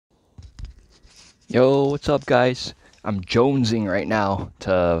Yo, what's up, guys? I'm jonesing right now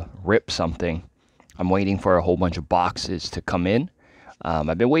to rip something. I'm waiting for a whole bunch of boxes to come in.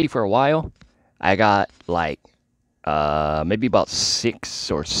 I've been waiting for a while. I got like maybe about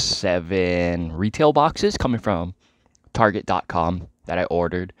 6 or 7 retail boxes coming from Target.com that I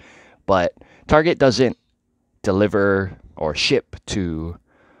ordered, but Target doesn't deliver or ship to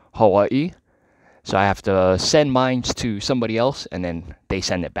Hawaii, so I have to send mine to somebody else and then they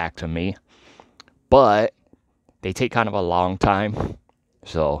send it back to me. But they take kind of a long time.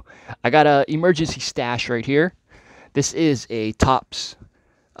 So I got a emergency stash right here. This is a Topps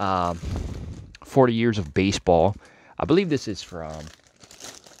um, 40 years of baseball. I believe this is from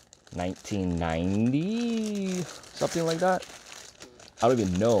 1990, something like that. I don't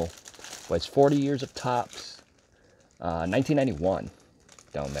even know, but it's 40 years of Topps, 1991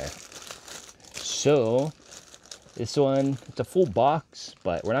 down there. So this one, it's a full box,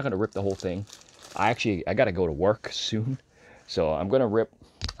 but we're not gonna rip the whole thing. I gotta go to work soon, so I'm gonna rip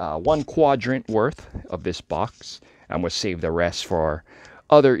one quadrant worth of this box. I'm gonna save the rest for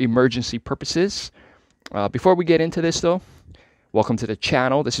other emergency purposes. Before we get into this, though, welcome to the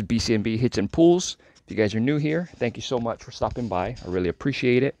channel. This is BCNB Hits and Pulls. If you guys are new here, thank you so much for stopping by. I really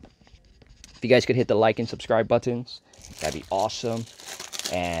appreciate it. If you guys could hit the like and subscribe buttons, that'd be awesome.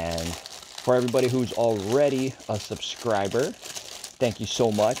 And for everybody who's already a subscriber, thank you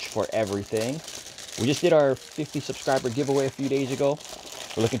so much for everything. We just did our 50 subscriber giveaway a few days ago.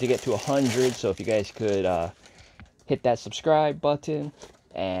 We're looking to get to 100, so if you guys could hit that subscribe button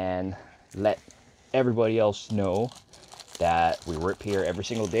and let everybody else know that we rip here every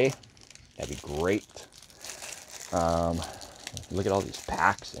single day, that'd be great. Look at all these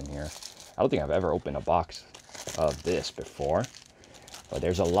packs in here. I don't think I've ever opened a box of this before, but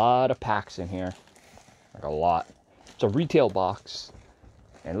there's a lot of packs in here, like a lot. It's a retail box,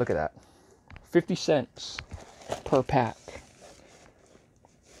 and look at that, 50 cents per pack.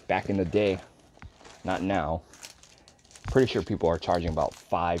 Back in the day, not now. Pretty sure people are charging about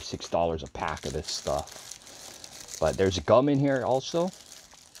 $5-6 a pack of this stuff. But there's gum in here also.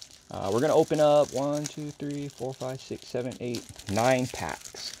 We're gonna open up 1, 2, 3, 4, 5, 6, 7, 8, 9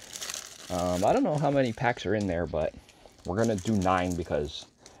 packs. I don't know how many packs are in there, but we're gonna do 9 because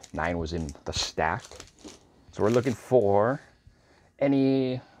 9 was in the stack. So we're looking for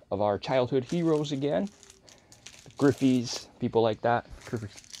any of our childhood heroes again. Griffey's, people like that.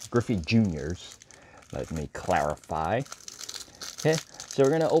 Griffey Juniors, let me clarify. Okay, so we're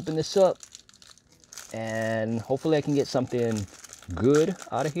gonna open this up and hopefully I can get something good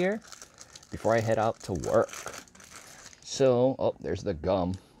out of here before I head out to work. So, oh, there's the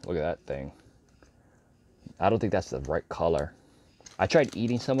gum. Look at that thing. I don't think that's the right color. I tried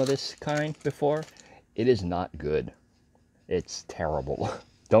eating some of this kind before. It is not good. It's terrible.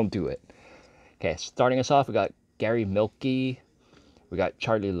 Don't do it. Okay, starting us off, we got Gary Milkey. We got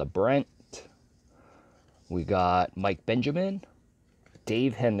Charlie LeBrant. We got Mike Benjamin.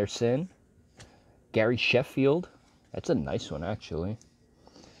 Dave Henderson. Gary Sheffield. That's a nice one, actually.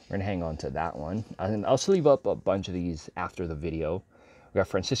 We're going to hang on to that one. And I'll sleeve up a bunch of these after the video. We got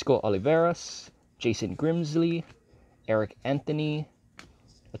Francisco Oliveras. Jason Grimsley. Eric Anthony.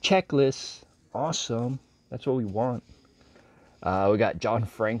 A checklist. Awesome. That's what we want. We got John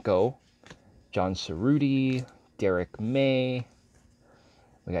Franco. John Cerruti. Derek May.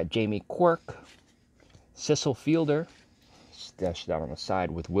 We got Jamie Quirk, Cecil Fielder, stashed down on the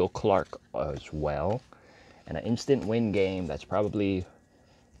side with Will Clark as well, and an instant win game that's probably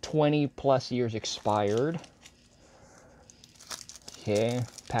 20 plus years expired. Okay,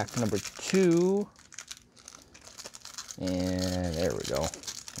 pack number 2, and there we go.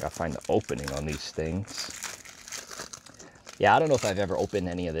 Gotta find the opening on these things. Yeah, I don't know if I've ever opened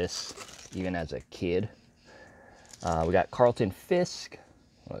any of this, even as a kid. We got Carlton Fisk.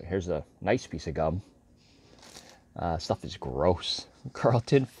 Look, here's a nice piece of gum. Stuff is gross.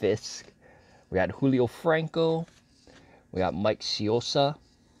 Carlton Fisk. We got Julio Franco. We got Mike Ciosa.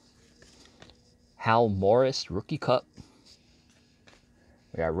 Hal Morris, Rookie Cup.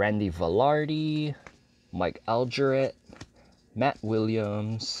 We got Randy Velarde. Mike Algeret. Matt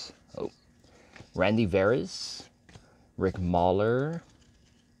Williams. Oh, Randy Veras. Rick Mahler.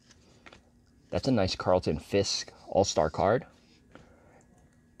 That's a nice Carlton Fisk All-Star card.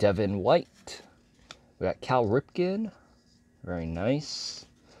 Devin White. We got Cal Ripken. Very nice.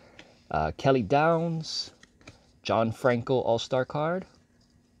 Kelly Downs. John Franco All-Star card.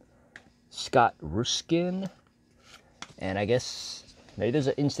 Scott Ruskin. And I guess maybe there's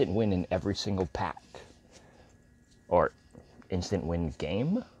an instant win in every single pack. Or instant win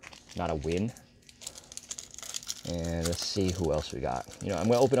game. Not a win. And let's see who else we got. You know, I'm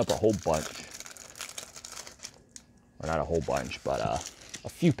going to open up a whole bunch. or not a whole bunch, but a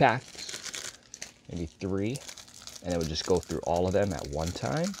few packs, maybe 3, and then we'll just go through all of them at one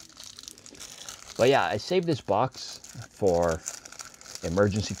time. But yeah, I saved this box for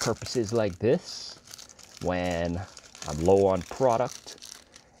emergency purposes like this, when I'm low on product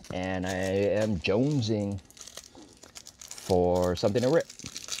and I am jonesing for something to rip.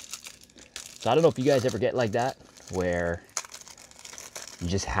 So I don't know if you guys ever get like that, where you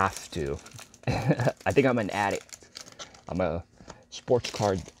just have to. I think I'm an addict. I'm a sports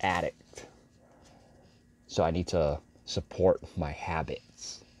card addict. So I need to support my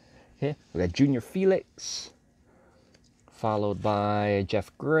habits. Okay, we got Junior Felix, followed by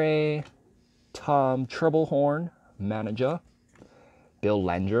Jeff Gray, Tom Troublehorn, manager, Bill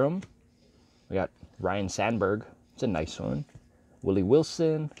Landrum. We got Ryan Sandberg. It's a nice one. Willie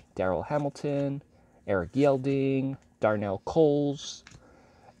Wilson, Darrell Hamilton, Eric Yelding, Darnell Coles,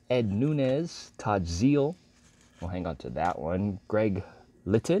 Ed Nunez, Todd Zeal. We'll hang on to that one. Greg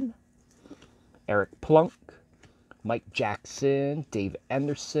Litton, Eric Plunk, Mike Jackson, Dave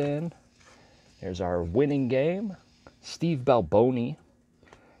Anderson. There's our winning game. Steve Balboni,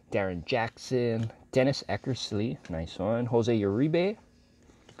 Darren Jackson, Dennis Eckersley, nice one. Jose Uribe,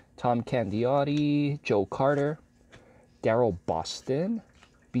 Tom Candiotti, Joe Carter, Daryl Boston,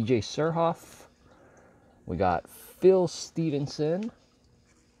 BJ Surhoff. We got Phil Stevenson,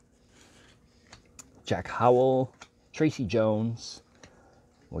 Jack Howell, Tracy Jones.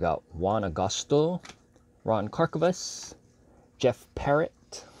 We got Juan Augusto, Ron Karkovas, Jeff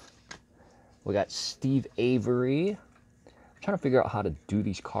Parrott. We got Steve Avery. I'm trying to figure out how to do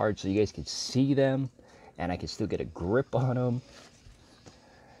these cards so you guys can see them and I can still get a grip on them.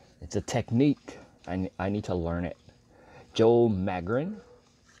 It's a technique. I need to learn it. Joe Magrin,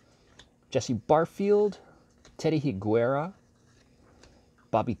 Jesse Barfield, Teddy Higuera,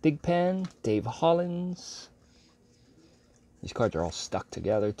 Bobby Thigpen, Dave Hollins. These cards are all stuck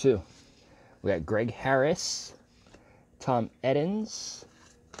together too. We got Greg Harris, Tom Edens,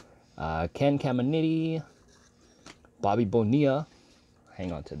 Ken Caminiti, Bobby Bonilla.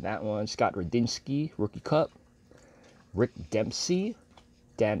 Hang on to that one. Scott Radinsky, Rookie Cup. Rick Dempsey,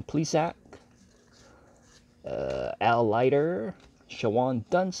 Dan Plesac, Al Leiter, Shawan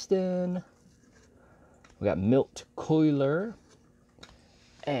Dunston. We got Milt Coiler,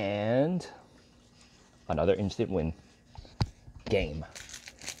 and another instant win game.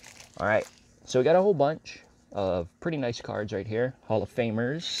 All right, so we got a whole bunch of pretty nice cards right here. Hall of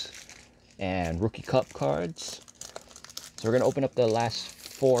Famers and Rookie Cup cards. So we're gonna open up the last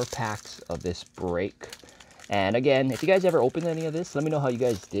 4 packs of this break. And again, if you guys ever opened any of this, let me know how you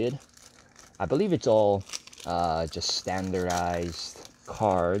guys did. I believe it's all just standardized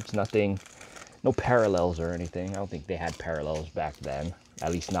cards, nothing, no parallels or anything. I don't think they had parallels back then,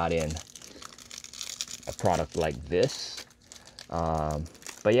 at least not in a product like this.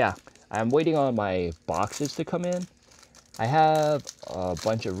 But yeah, I'm waiting on my boxes to come in. I have a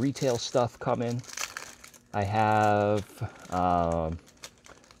bunch of retail stuff coming. I have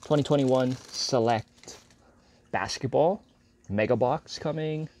 2021 Select Basketball Mega Box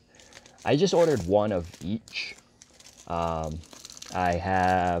coming. I just ordered one of each. I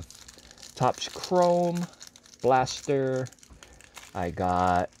have Topps Chrome Blaster. I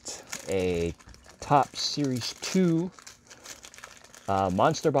got a Topps Series 2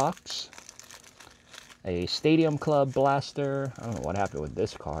 Monster Box. A Stadium Club Blaster. I don't know what happened with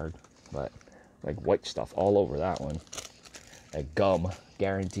this card, but like white stuff all over that one. A gum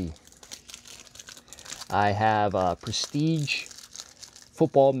guarantee. I have a Prestige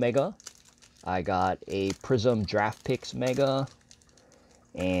Football Mega. I got a Prism Draft Picks Mega.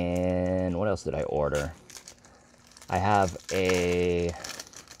 And what else did I order? I have a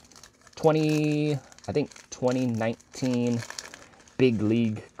 2019 Big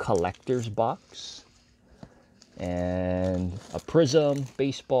League Collectors Box. And a Prism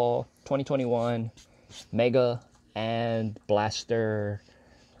Baseball 2021 Mega and Blaster.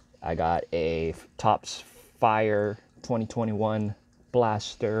 I got a Topps Fire 2021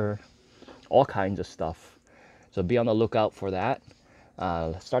 Blaster. All kinds of stuff. So be on the lookout for that.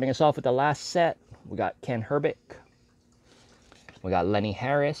 Starting us off with the last set, we got Ken Herbick. We got Lenny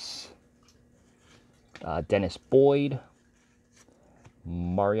Harris. Dennis Boyd.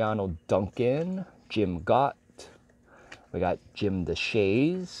 Mariano Duncan. Jim Gott. We got Jim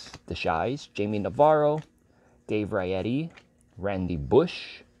Deshays, Jamie Navarro, Dave Rietti, Randy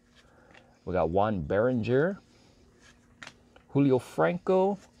Bush. We got Juan Berenger, Julio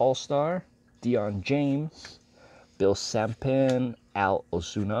Franco, All-Star, Dion James, Bill Sampin, Al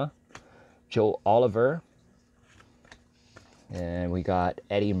Osuna, Joe Oliver, and we got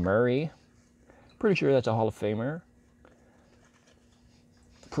Eddie Murray. Pretty sure that's a Hall of Famer.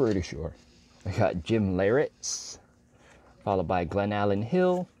 Pretty sure. We got Jim Leyritz, followed by Glenn Allen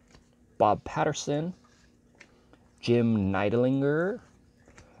Hill, Bob Patterson, Jim Neidlinger,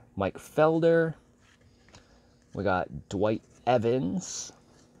 Mike Felder. We got Dwight Evans,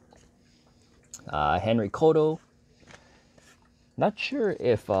 Henry Cotto. Not sure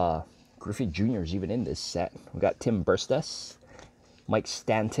if Griffey Jr. is even in this set. We got Tim Burstes, Mike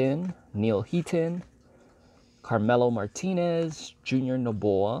Stanton, Neil Heaton, Carmelo Martinez, Junior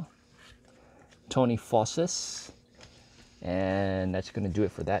Noboa, Tony Fossis. And that's going to do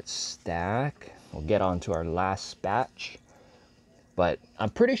it for that stack. We'll get on to our last batch. But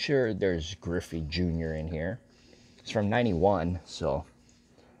I'm pretty sure there's Griffey Jr. in here. It's from 91, so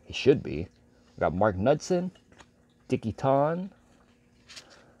he should be. We got Mark Knudsen, Dickie Ton,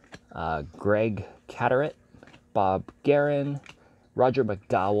 Greg Catterett, Bob Guerin, Roger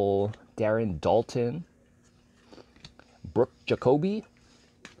McDowell, Darren Dalton, Brooke Jacoby.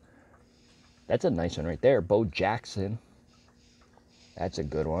 That's a nice one right there. Bo Jackson. That's a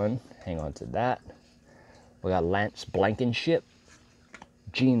good one. Hang on to that. We got Lance Blankenship,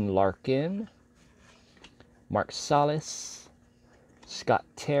 Gene Larkin, Mark Salas, Scott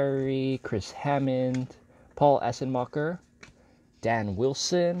Terry, Chris Hammond, Paul Essenmacher, Dan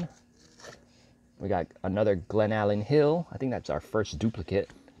Wilson. We got another Glenn Allen Hill. I think that's our first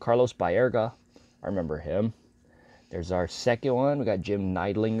duplicate. Carlos Baerga. I remember him. There's our second one. We got Jim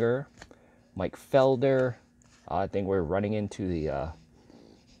Neidlinger, Mike Felder. I think we're running into the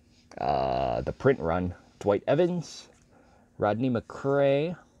print run. Dwight Evans, Rodney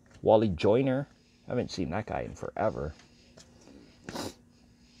McCray, Wally Joyner. I haven't seen that guy in forever.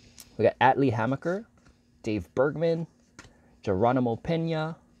 We got Atlee Hammaker, Dave Bergman, Geronimo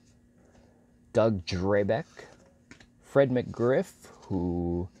Pena, Doug Drabeck, Fred McGriff,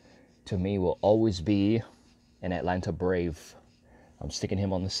 who to me will always be an Atlanta Brave. I'm sticking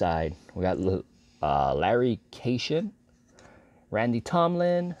him on the side. We got Larry Cation, Randy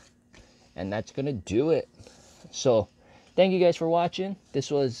Tomlin, and that's going to do it. So, thank you guys for watching.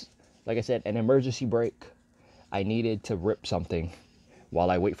 This was, like I said, an emergency break. I needed to rip something while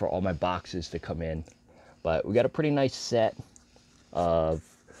I wait for all my boxes to come in. But we got a pretty nice set of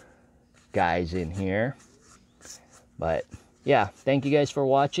guys in here. But yeah, thank you guys for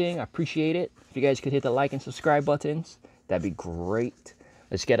watching. I appreciate it. If you guys could hit the like and subscribe buttons, that'd be great.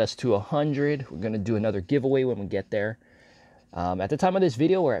 Let's get us to 100. We're going to do another giveaway when we get there. At the time of this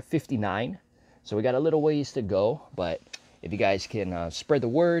video, we're at 59. So we got a little ways to go. But if you guys can spread the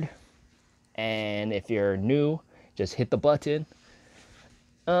word, and if you're new, just hit the button.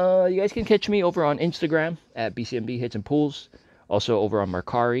 You guys can catch me over on Instagram at BCNB Hits and Pools. Also over on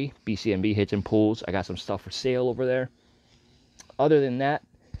Mercari, BCNB Hits and Pools. I got some stuff for sale over there. Other than that,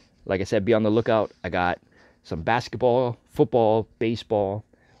 like I said, be on the lookout. I got some basketball, football, baseball,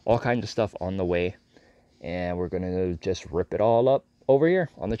 all kinds of stuff on the way. And we're going to just rip it all up over here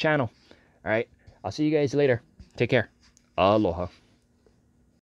on the channel. All right. I'll see you guys later. Take care. Aloha.